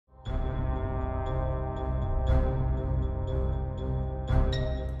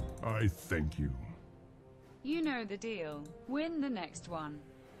I thank you. You know the deal. Win the next one.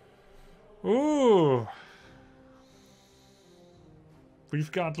 Ooh.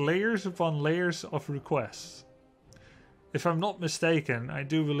 We've got layers upon layers of requests. If I'm not mistaken, I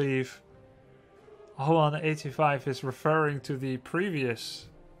do believe Hoan85 is referring to the previous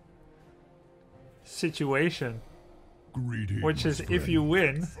situation. Greetings, Which is friend. if you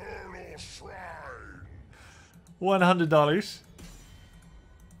win $100.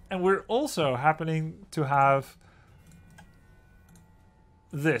 And we're also happening to have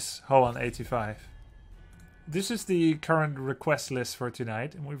this Hoan85. This is the current request list for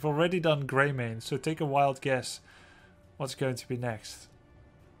tonight, and we've already done Greymane, so take a wild guess what's going to be next.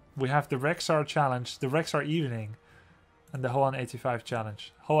 We have the Rexxar challenge, the Rexxar evening, and the Hoan85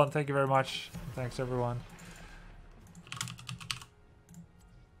 challenge. Hoan, thank you very much. Thanks everyone.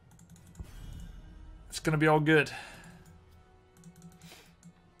 It's gonna be all good.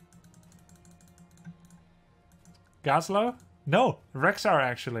 Gaslow? No, Rexxar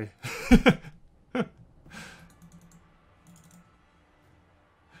actually.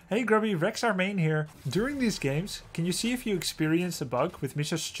 Hey Grubby, Rexxar main here. During these games, can you see if you experience a bug with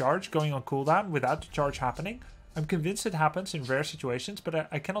Misha's charge going on cooldown without the charge happening? I'm convinced it happens in rare situations, but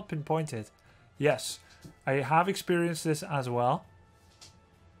I cannot pinpoint it. Yes, I have experienced this as well.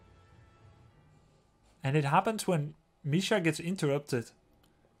 And it happens when Misha gets interrupted,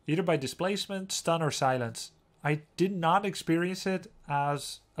 either by displacement, stun, or silence. I did not experience it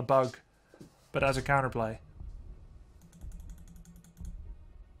as a bug, but as a counterplay.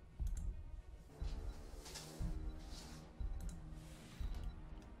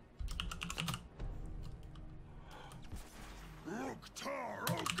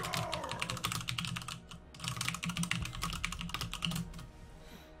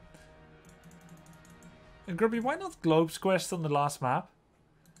 And Grubby, why not Globe's quest on the last map?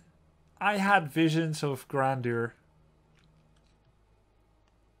 I had visions of grandeur.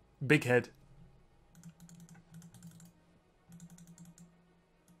 Big head.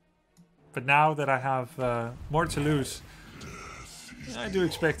 But now that I have more to lose, I do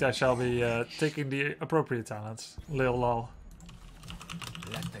expect I shall be taking the appropriate talents. Lil lol.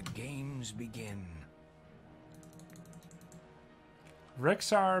 Let the games begin.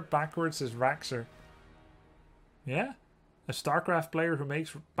 Rexxar backwards is Rexxar. Yeah? A StarCraft player who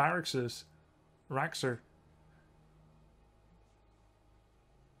makes barracks is Rexxar.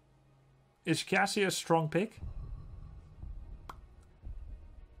 Is Cassie a strong pick?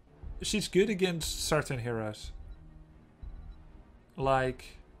 She's good against certain heroes. Like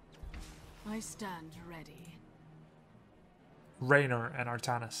I stand ready. Raynor and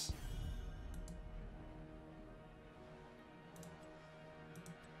Artanis.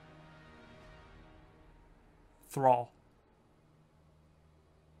 Thrall.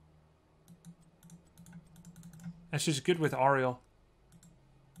 And she's good with Ariel.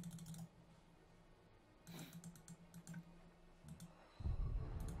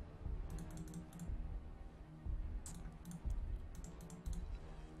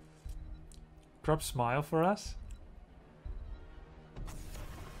 Grub smile for us.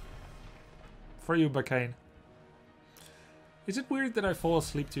 For you, Bacane. Is it weird that I fall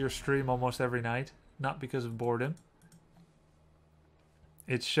asleep to your stream almost every night? Not because of boredom.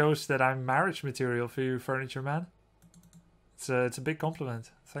 It shows that I'm marriage material for you, Furniture Man. It's a big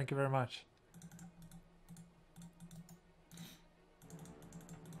compliment. Thank you very much.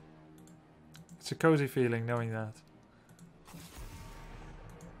 It's a cozy feeling knowing that.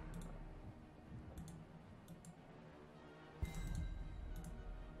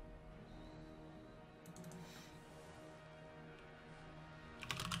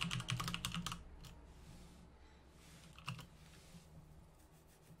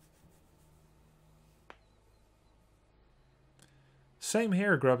 Same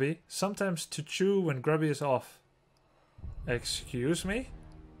here, Grubby. Sometimes to chew when Grubby is off. Excuse me?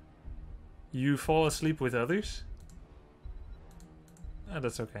 You fall asleep with others? Oh,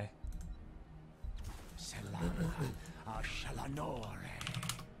 that's okay.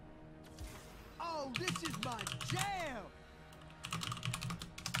 Oh, this is my jam!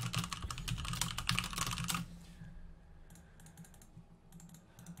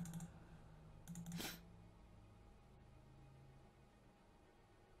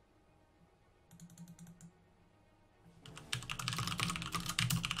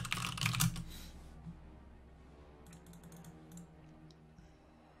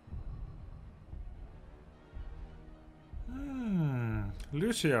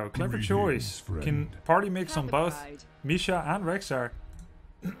 Lucio, clever Greetings, choice. friend. Can party mix on Have a both pride. Misha and Rexxar.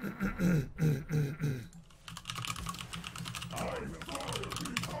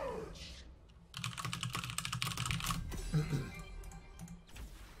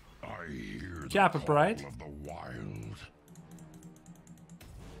 Kappa Pride. Of the wild.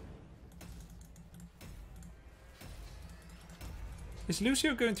 Is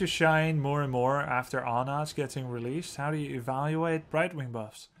Lucio going to shine more and more after Anna's getting released? How do you evaluate Brightwing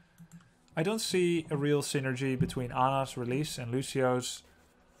buffs? I don't see a real synergy between Anna's release and Lucio's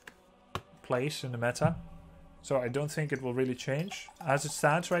place in the meta. So I don't think it will really change. As it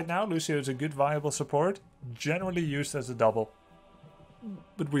stands right now, Lucio is a good viable support, generally used as a double.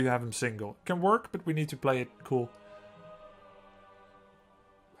 But we have him single. It can work, but we need to play it cool.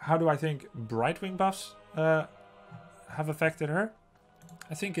 How do I think Brightwing buffs have affected her?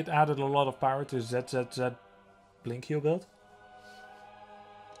 I think it added a lot of power to ZZZ Blink Heal build.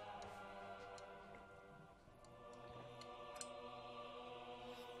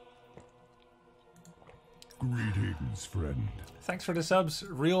 Greetings, friend. Thanks for the subs,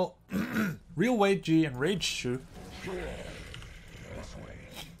 Real Weight G and Rage Shoe.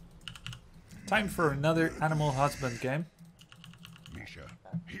 Time for another Animal Husband game. Misha,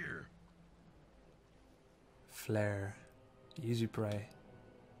 here. Flare. Easy prey.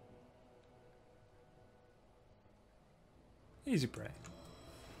 Easy prey.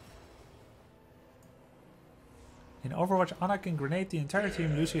 In Overwatch, Anna can grenade the entire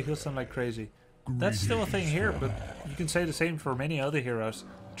team. Lucio heals them like crazy. That's still a thing here, but you can say the same for many other heroes.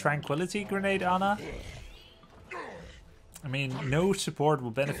 Tranquility grenade Anna? I mean, no support will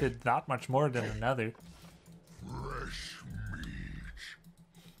benefit that much more than another. Fresh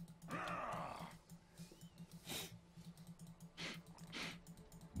meat.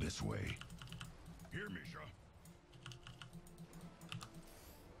 This way. Here, Misha.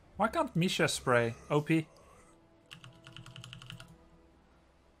 Why can't Misha spray? OP.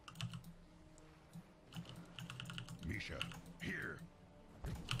 Misha, here.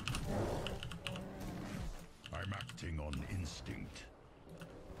 I'm acting on instinct.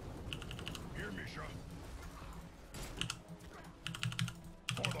 Here, Misha.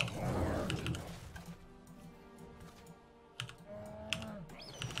 For the horde.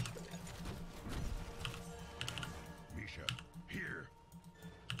 Misha, here.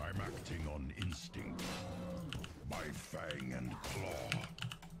 I'm acting on instinct. By fang and claw.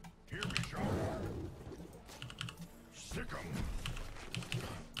 Here, Misha. Sick 'em.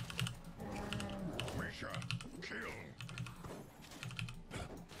 Misha, kill.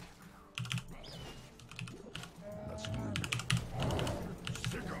 Let's move.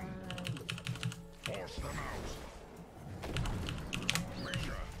 Sick 'em. Force them out.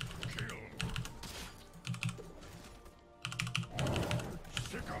 Misha, kill.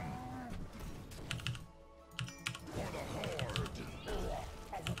 Sick 'em. For the horde.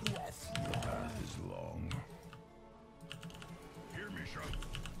 The path is long. Here, Misha.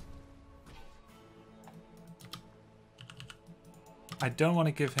 I don't want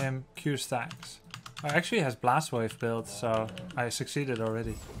to give him Q stacks. Oh, actually has Blast Wave built, so I succeeded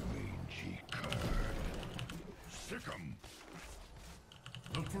already. Mangy cur. Sick 'em.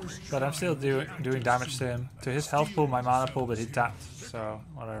 But I'm still doing damage to him. To his health pool, my mana pool, but he tapped, so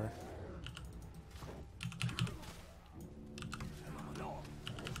whatever.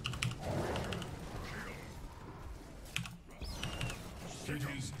 It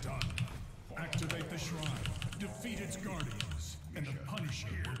is done. Activate the shrine. Defeat its guardians. And the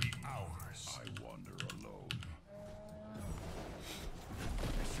punishment will be ours. I wander alone.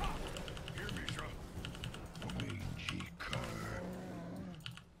 Here, Misha. Mangy cur.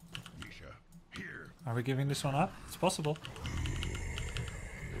 Misha, here. Are we giving this one up? It's possible.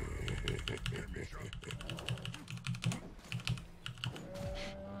 Here, Misha.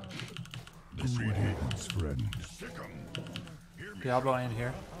 Greetings, friend. Sick 'em. Here, Misha. Diablo in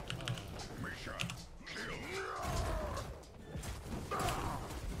here. Misha, kill.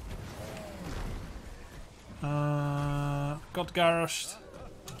 Got garroshed.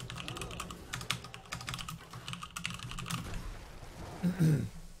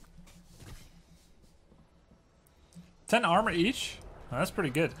 $10 armor each? Oh, that's pretty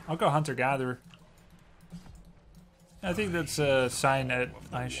good. I'll go Hunter-Gatherer. I think that's a sign that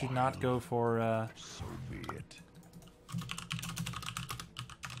I should not go for... So be it.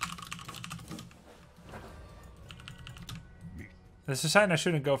 That's a sign I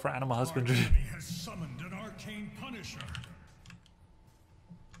shouldn't go for Animal Husbandry. Has summoned an arcane punisher.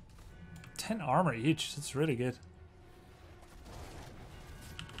 10 armor each. That's really good.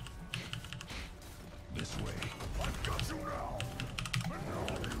 This way. I've got you now.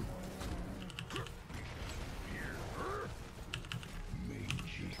 Here.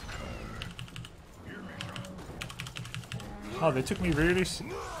 Mangy cur. Here, Misha. Oh, they took me really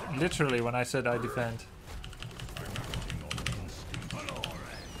literally when I said I defend. I'm acting on instinct.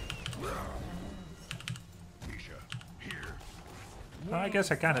 Well, I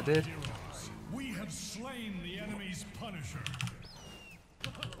guess I kinda did. Heroes, we have slain the enemy's Punisher.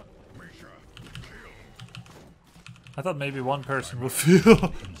 I thought maybe one person would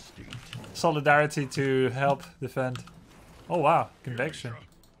feel solidarity to help defend. Oh wow, convection.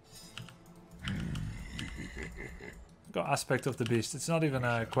 Got aspect of the beast. It's not even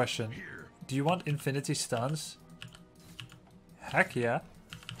a question. Do you want infinity stuns? Heck yeah.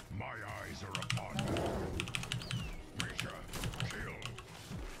 My eyes are upon you. Misha, kill.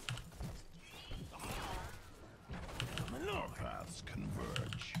 Our paths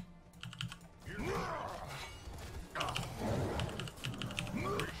converge.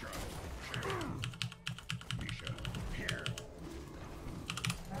 Misha, kill. Misha, here.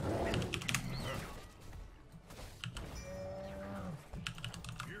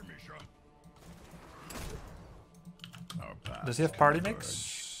 Here, Misha. Our paths Does he have party converge.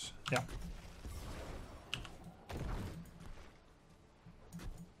 mix? Yeah.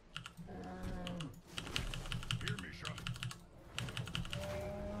 Here, Misha.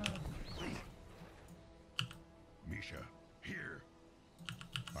 Misha, here.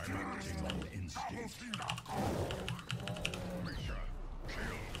 I'm acting on instinct. Misha,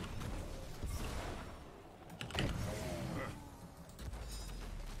 kill.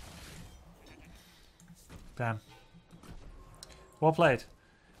 Damn. Well played.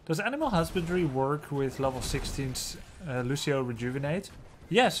 Does animal husbandry work with level 16's Lucio Rejuvenate?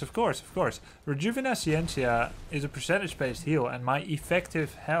 Yes, of course, of course. Rejuvenescencia is a percentage-based heal, and my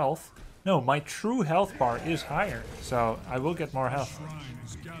effective health... No, my true health bar is higher, so I will get more health. Shrine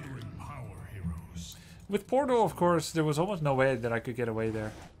is gathering power, heroes. With Portal, of course, there was almost no way that I could get away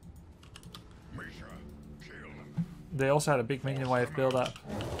there. Misha, kill. They also had a big minion wave build up.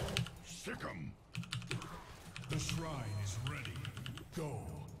 Sick 'em. The shrine is ready. Go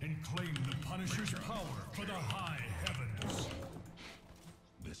and claim the Punisher's power for the high heavens.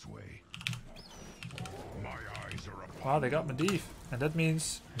 This way. My eyes are upon Wow, they got Medivh, and that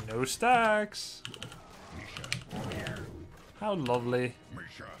means no stacks. Misha. Here, How lovely.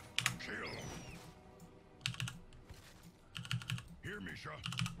 Misha, kill. Here, Misha.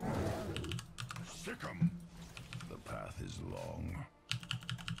 Sick 'em. The path is long.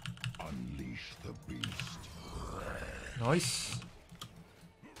 Unleash the beast. Nice.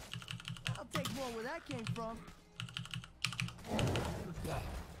 I'll take more where that came from.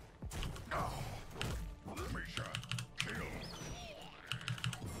 Misha, kill.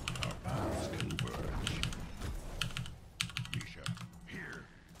 Our paths converge. Misha, here.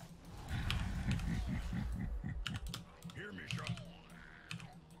 Here, Misha.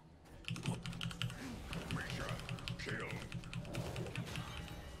 Misha, kill.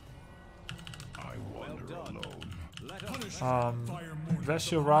 I wander alone. Punish fire more.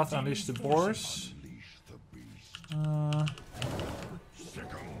 Vestial Wrath Unleash the Boars. Unleash the beast. Sick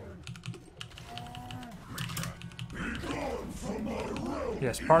 'em. Misha, be gone from my realm.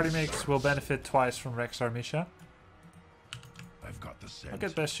 Yes, party mix will benefit twice from Rexxar Misha. I've got the scent. I'll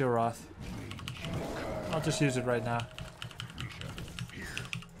get Bestial Wrath. I'll just use it right now. Misha, here.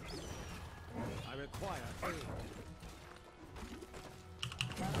 I require aid.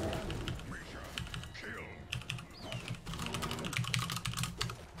 Misha, kill.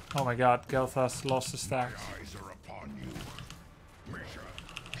 Oh my god, Gelthas lost the My stacks. eyes are upon you. Misha,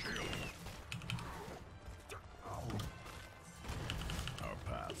 kill. Our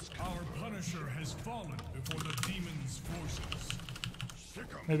paths. Our Punisher has fallen before the demon's forces. Sick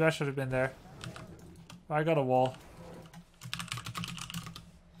 'em. Maybe I should have been there. I got a wall.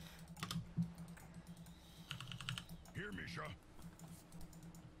 Here, Misha.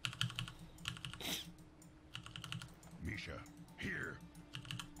 Misha, here.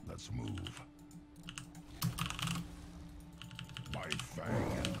 Let's move. My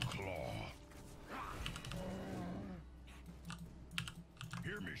fang and claw.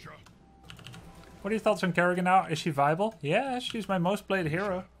 Here, Misha. What are your thoughts on Kerrigan now? Is she viable? Yeah, she's my most played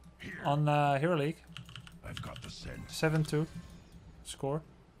hero Here. on Hero League. I've got the scent. 7-2 score.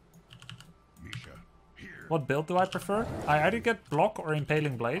 Misha, here. What build do I prefer? I either get Block or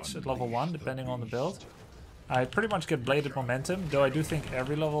Impaling Blades at level 1, depending on the build. I pretty much get Bladed Momentum, though I do think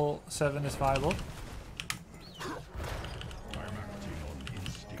every level 7 is viable. I'm acting on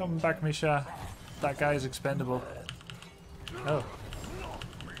instinct. Come back, Misha. That guy is expendable. Oh.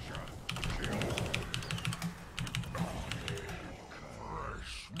 Misha, kill.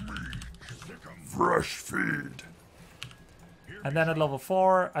 Fresh meat. Sick 'em. Fresh feed. And then at level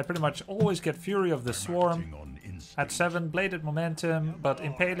 4, I pretty much always get Fury of the Swarm. Acting on instinct. At 7, Bladed Momentum, but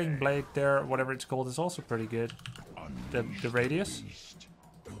Impaling Blade there, whatever it's called, is also pretty good. The radius. Beast.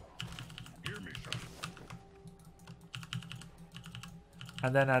 Here, Misha.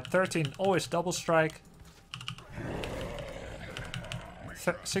 And then at 13, always double strike.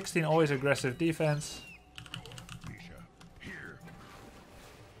 16, always aggressive defense.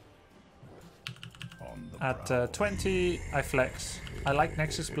 At 20, I flex. I like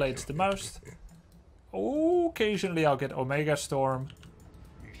Nexus Blades the most. Occasionally I'll get Omega Storm.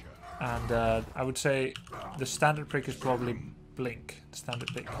 And I would say the standard pick is probably Blink. Standard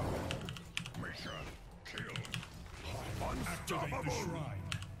pick. Activate the shrine.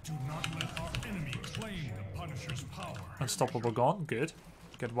 Do not let our enemy claim the Punisher's power. Unstoppable Gone, good.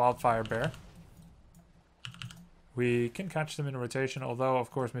 Get Wildfire Bear. We can catch them in rotation, although of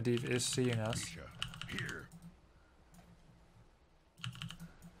course Medivh is seeing us. Here.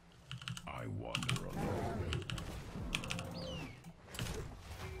 I wander alone.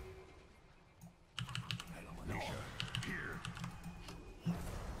 Misha, here.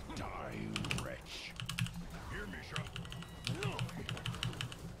 Die, wretch. Here, Misha.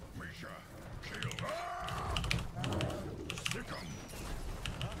 Misha, kill. Stick 'em.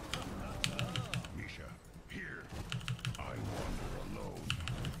 Misha, here. I wander alone.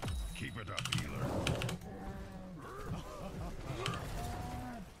 Keep it up, healer.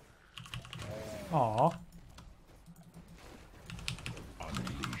 Aww.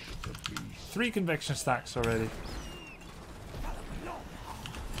 Unleash the beast. 3 convection stacks already.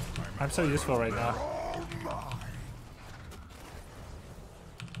 I'm so useful right now.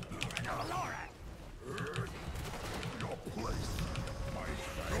 Your place. My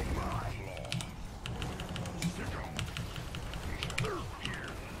fang and claw. Stick 'em. Here.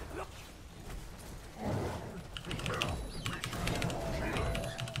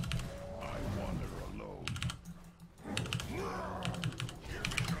 I wander alone.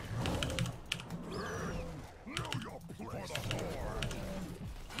 Know your place. For the horde.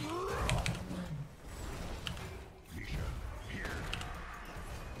 Misha, here.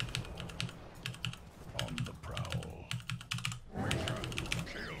 On the prowl. Misha,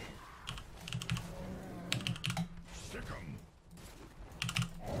 kill. Stick 'em.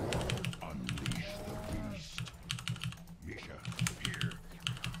 Unleash the beast. Misha, here.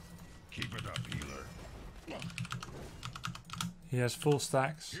 Keep it up, healer. He has full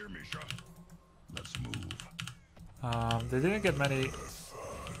stacks. Here, Misha. Let's move. They didn't get many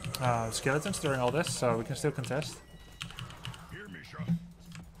skeletons during all this, so we can still contest. Here, Misha.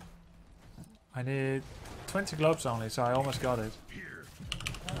 I need 20 globes only, so I almost got it. Here.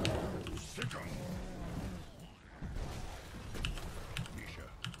 Stick 'em. Misha,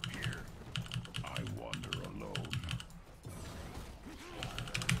 here. I wander alone.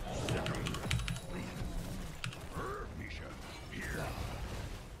 Stick 'em. Misha, here. Misha,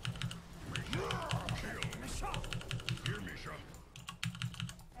 kill. Here, Misha.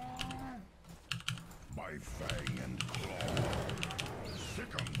 My fang and claw.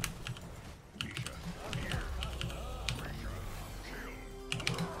 Stick 'em. Misha, here. Misha, kill.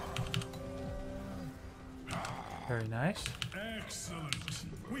 Very nice. Excellent.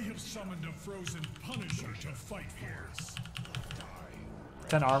 We have summoned a frozen Punisher to fight for us.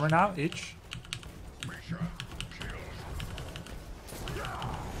 10 armor now, each. Misha, kill.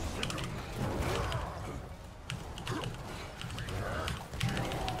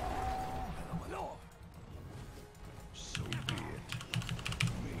 So be it.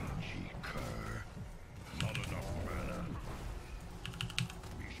 Mangy cur. Not enough mana.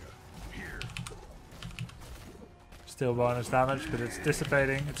 Misha, here. Still bonus damage, but it's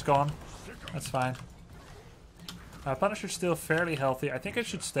dissipating. It's gone. That's fine. Punisher's still fairly healthy. I think I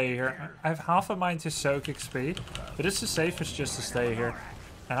should stay here. I have half a mind to soak XP, but it's the safest just to stay here.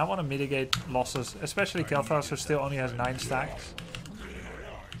 And I want to mitigate losses, especially Kel'Thas, who still only has 9 stacks.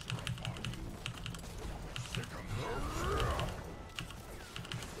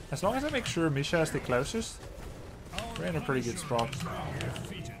 As long as I make sure Misha is the closest, we're in a pretty good spot.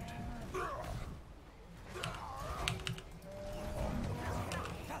 Defeated.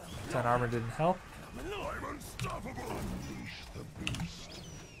 10 armor didn't help. I'm unstoppable. Unleash the beast.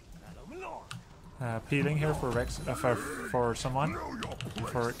 Peeling here for for someone,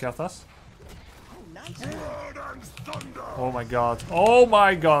 for Kel'Thas. Blood and thunder. Oh my god. Oh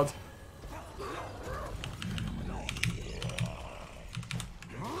my god.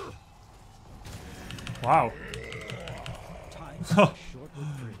 Wow.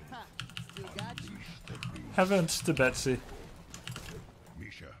 Heavens to Betsy.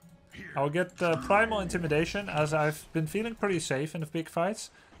 Misha, here. I'll get Primal Intimidation, as I've been feeling pretty safe in the big fights.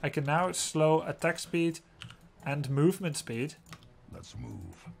 I can now slow attack speed and movement speed. Let's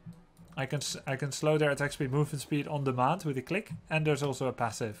move. I can slow their attack speed, movement speed on demand with a click, and there's also a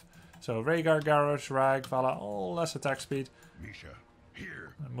passive. So Rhaegar, Garrosh, Rag, Vala, all less attack speed. Misha,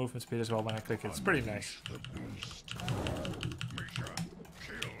 Here. And movement speed as well when I click it. It's pretty nice. The beast. Misha,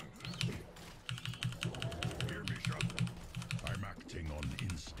 kill. Here, Misha. I'm acting on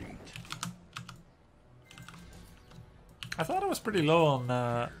instinct. I thought I was pretty low on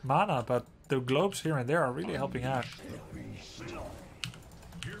mana, but the globes here and there are really helping out. The beast.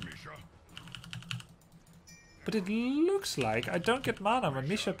 Here, Misha. But it looks like I don't get mana when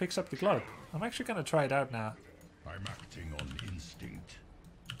Misha picks up the globe. I'm actually gonna try it out now. I'm acting on instinct.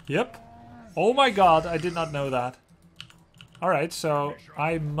 Yep. Oh my god, I did not know that. Alright, so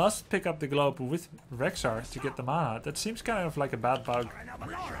I must pick up the globe with Rexxar to get the mana. That seems kind of like a bad bug. A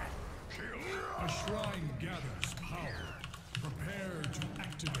shrine gathers power. Prepare to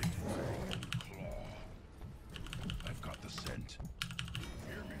activate it. Claw. I've got the scent.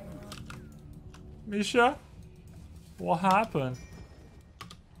 Hear me. Misha? What happened?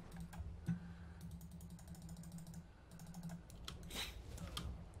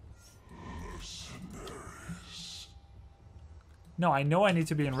 No, I know I need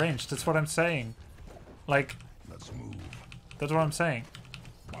to be in range. That's what I'm saying. Like, Let's move. that's what I'm saying.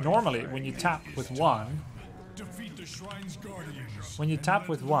 Normally, when you tap with one, Defeat the shrine's guardians. when you tap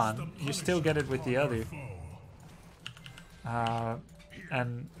with one, you still get it with the other.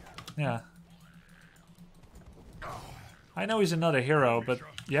 And yeah. I know he's another hero, but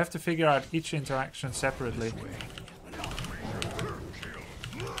you have to figure out each interaction separately.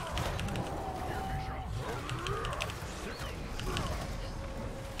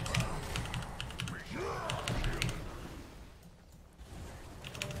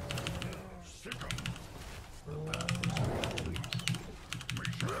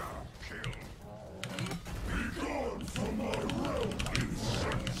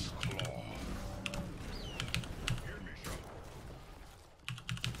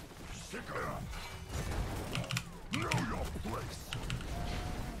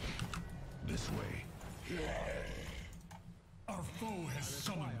 This way. Our foe has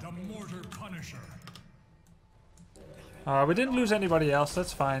summoned a mortar punisher. We didn't lose anybody else,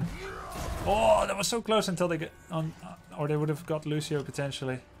 that's fine. Oh, that was so close until they get on, or they would have got Lucio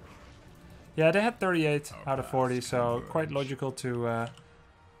potentially. Yeah, they had 38 out of 40, so quite logical to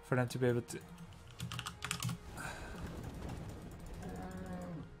for them to be able to.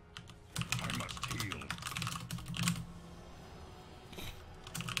 I must heal.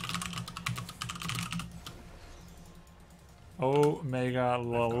 Oh, mega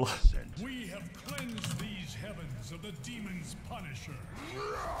lol. We have cleansed these heavens of the demon's punisher.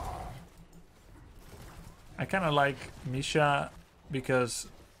 I kind of like Misha because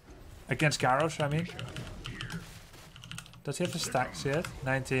against Garrosh, I mean. Does he have the stacks yet?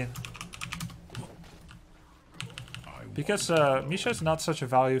 19. Because Misha is not such a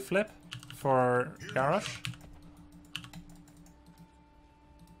value flip for Garrosh.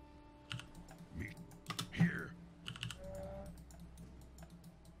 Here.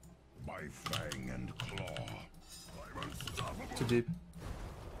 By fang and claw. I'm unstoppable. Too deep.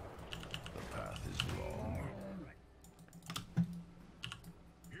 The path is long.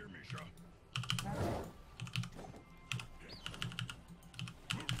 Here, Misha.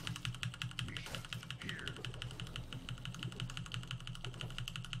 Misha, here.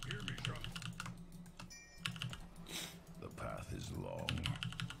 Here, Misha. The path is long.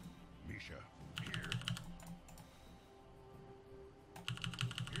 Misha, here.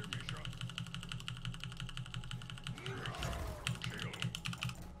 Here, Misha. Kill.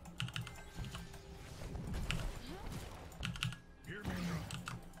 Here, Misha.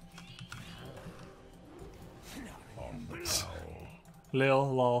 On the prowl.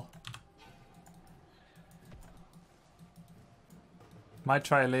 Lil lol. Might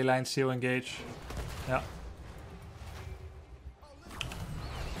try a ley line seal engage. Yeah.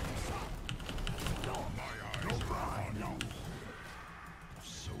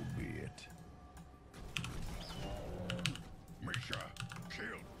 So be it. Misha, kill.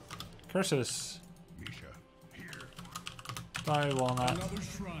 Curses. Misha, here. Bye, Walnut. Another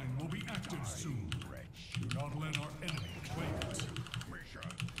shrine will be active soon. Wretch. Do not let our enemy claim it. Misha,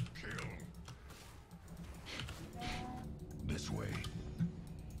 kill. This way.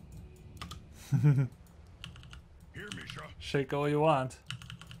 Here, Misha. Shake all you want.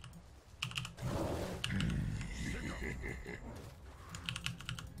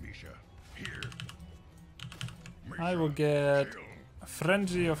 Misha, here. I will Misha, get kill. a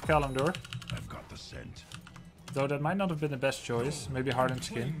Frenzy of Calendar. I've got the scent. Though that might not have been the best choice. Maybe Hardened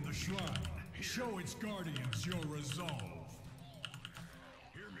Skin. Claim the shrine. Show its guardians your resolve.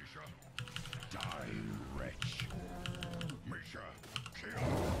 Here, Misha. Die, wretch. Misha,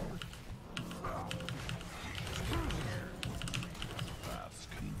 kill.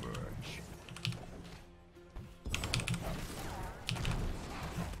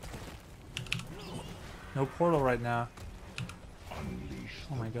 No portal right now.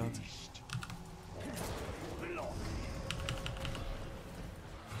 Oh my god.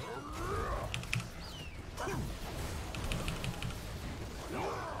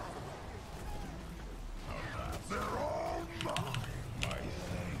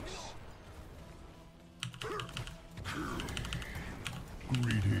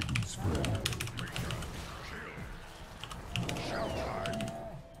 Greetings, friend.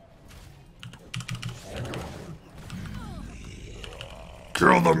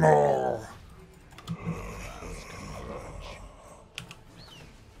 Kill them all!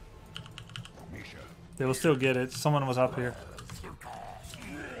 They will still get it. Someone was up here.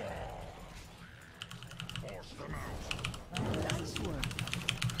 Force them out. Nice one.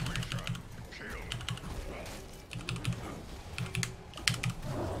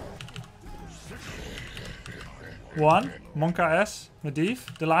 One. Monka S.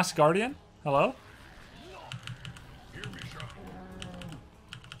 Medivh. The Last Guardian. Hello.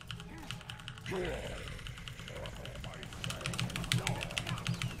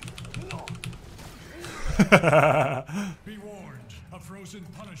 Be warned, a frozen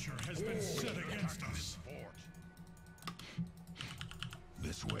punisher has been set against us.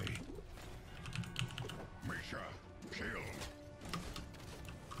 This way. Misha, kill.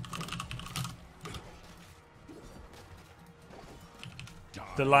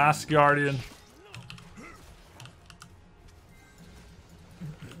 The Last Guardian.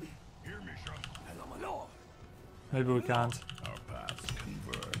 Here, Misha. Maybe we can't. Our paths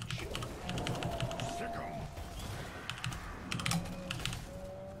converge. Sick 'em.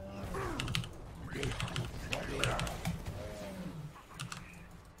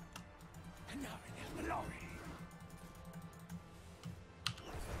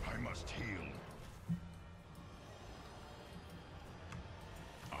 I must heal.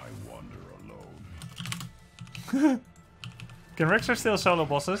 I wander alone. Can Rexxar still solo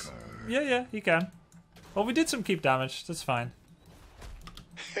bosses? Yeah, he can. Well, we did some keep damage. That's fine.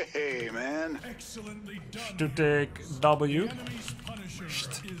 Hey, man. Excellently done. To take W. Enemy's punisher is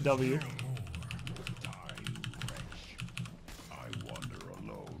W. no more. Die, wretch. I wander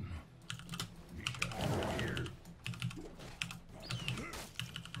alone. Misha, here.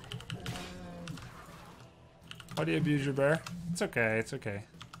 Why do you abuse your bear? It's okay, it's okay.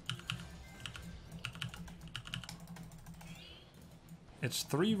 It's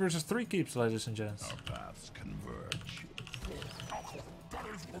 3 versus 3 keeps, ladies and gents. Our paths converge.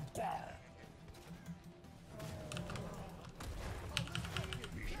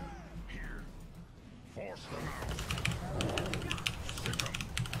 Misha, here. Force them out. Sick 'em.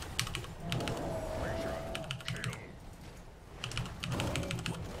 Misha, kill.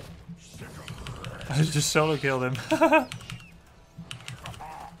 Sick 'em. I just solo killed him.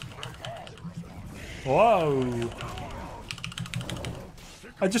 Whoa!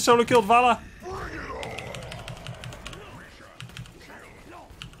 I just solo killed Vala.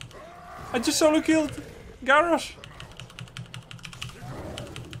 I just solo killed Garrosh.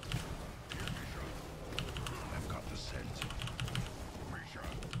 I've got the scent. Misha,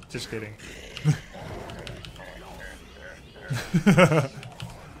 Just kidding. die,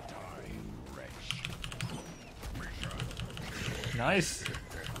 wretch. Misha, Nice.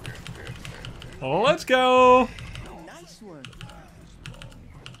 Let's go. Nice one.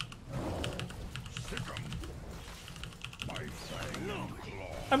 sick 'em. My fang and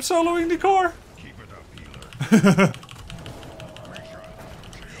claw. I'm soloing the core. Keep it up, healer. Misha,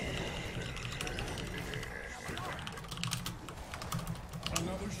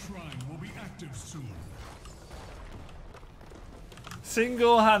 another shrine will be active soon.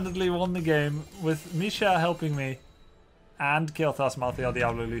 Single-handedly won the game with Misha helping me and Kilthas Malthael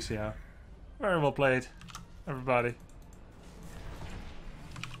Diablo Lucio. Very well played, everybody.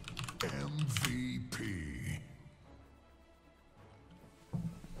 MVP.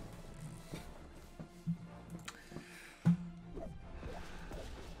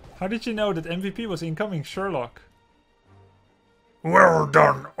 How did you know that MVP was incoming, Sherlock? Well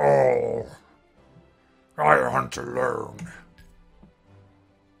done, all. I hunt alone.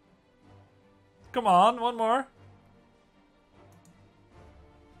 Come on, one more.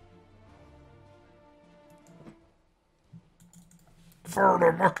 For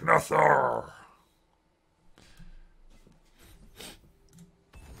the Muknathar.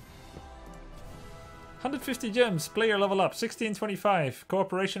 $150 gems, player level up, 1625,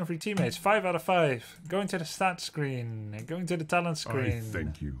 cooperation of your teammates, 5 out of 5. Going to the stats screen, going to the talent screen. I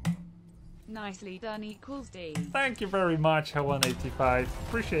thank you. Nicely done equals D. Thank you very much, H185.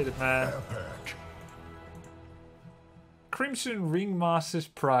 Appreciate it, man. Epic. Crimson Ringmaster's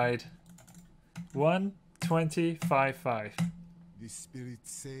Pride. 1, 25-5. The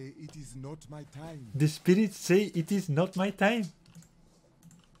spirits say it is not my time. The spirits say it is not my time.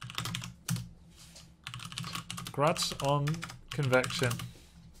 Grats on convection.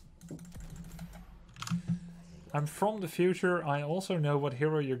 I'm from the future. I also know what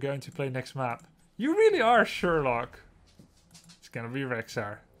hero you're going to play next map. You really are Sherlock. It's gonna be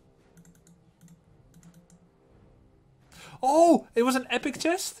Rexxar. Oh, it was an epic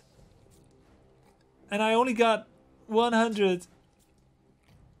chest? And I only got 100.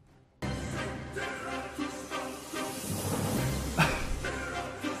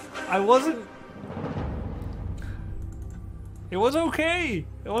 I wasn't... It was okay.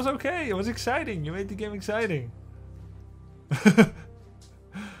 It was okay. It was exciting. You made the game exciting.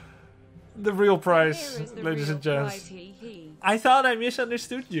 The real prize, ladies and gents. I thought I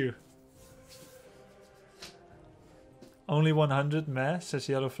misunderstood you. Only 100, meh, says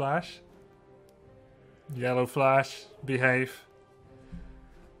Yellow Flash. Yellow Flash, behave.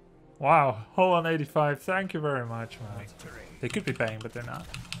 Wow, whole on 85. Thank you very much, man. They could be paying, but they're not.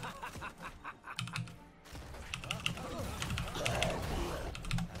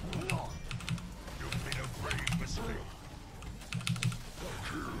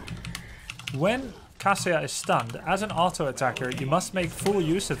 When Cassia is stunned, as an auto attacker, you must make full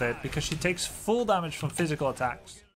use of it because she takes full damage from physical attacks.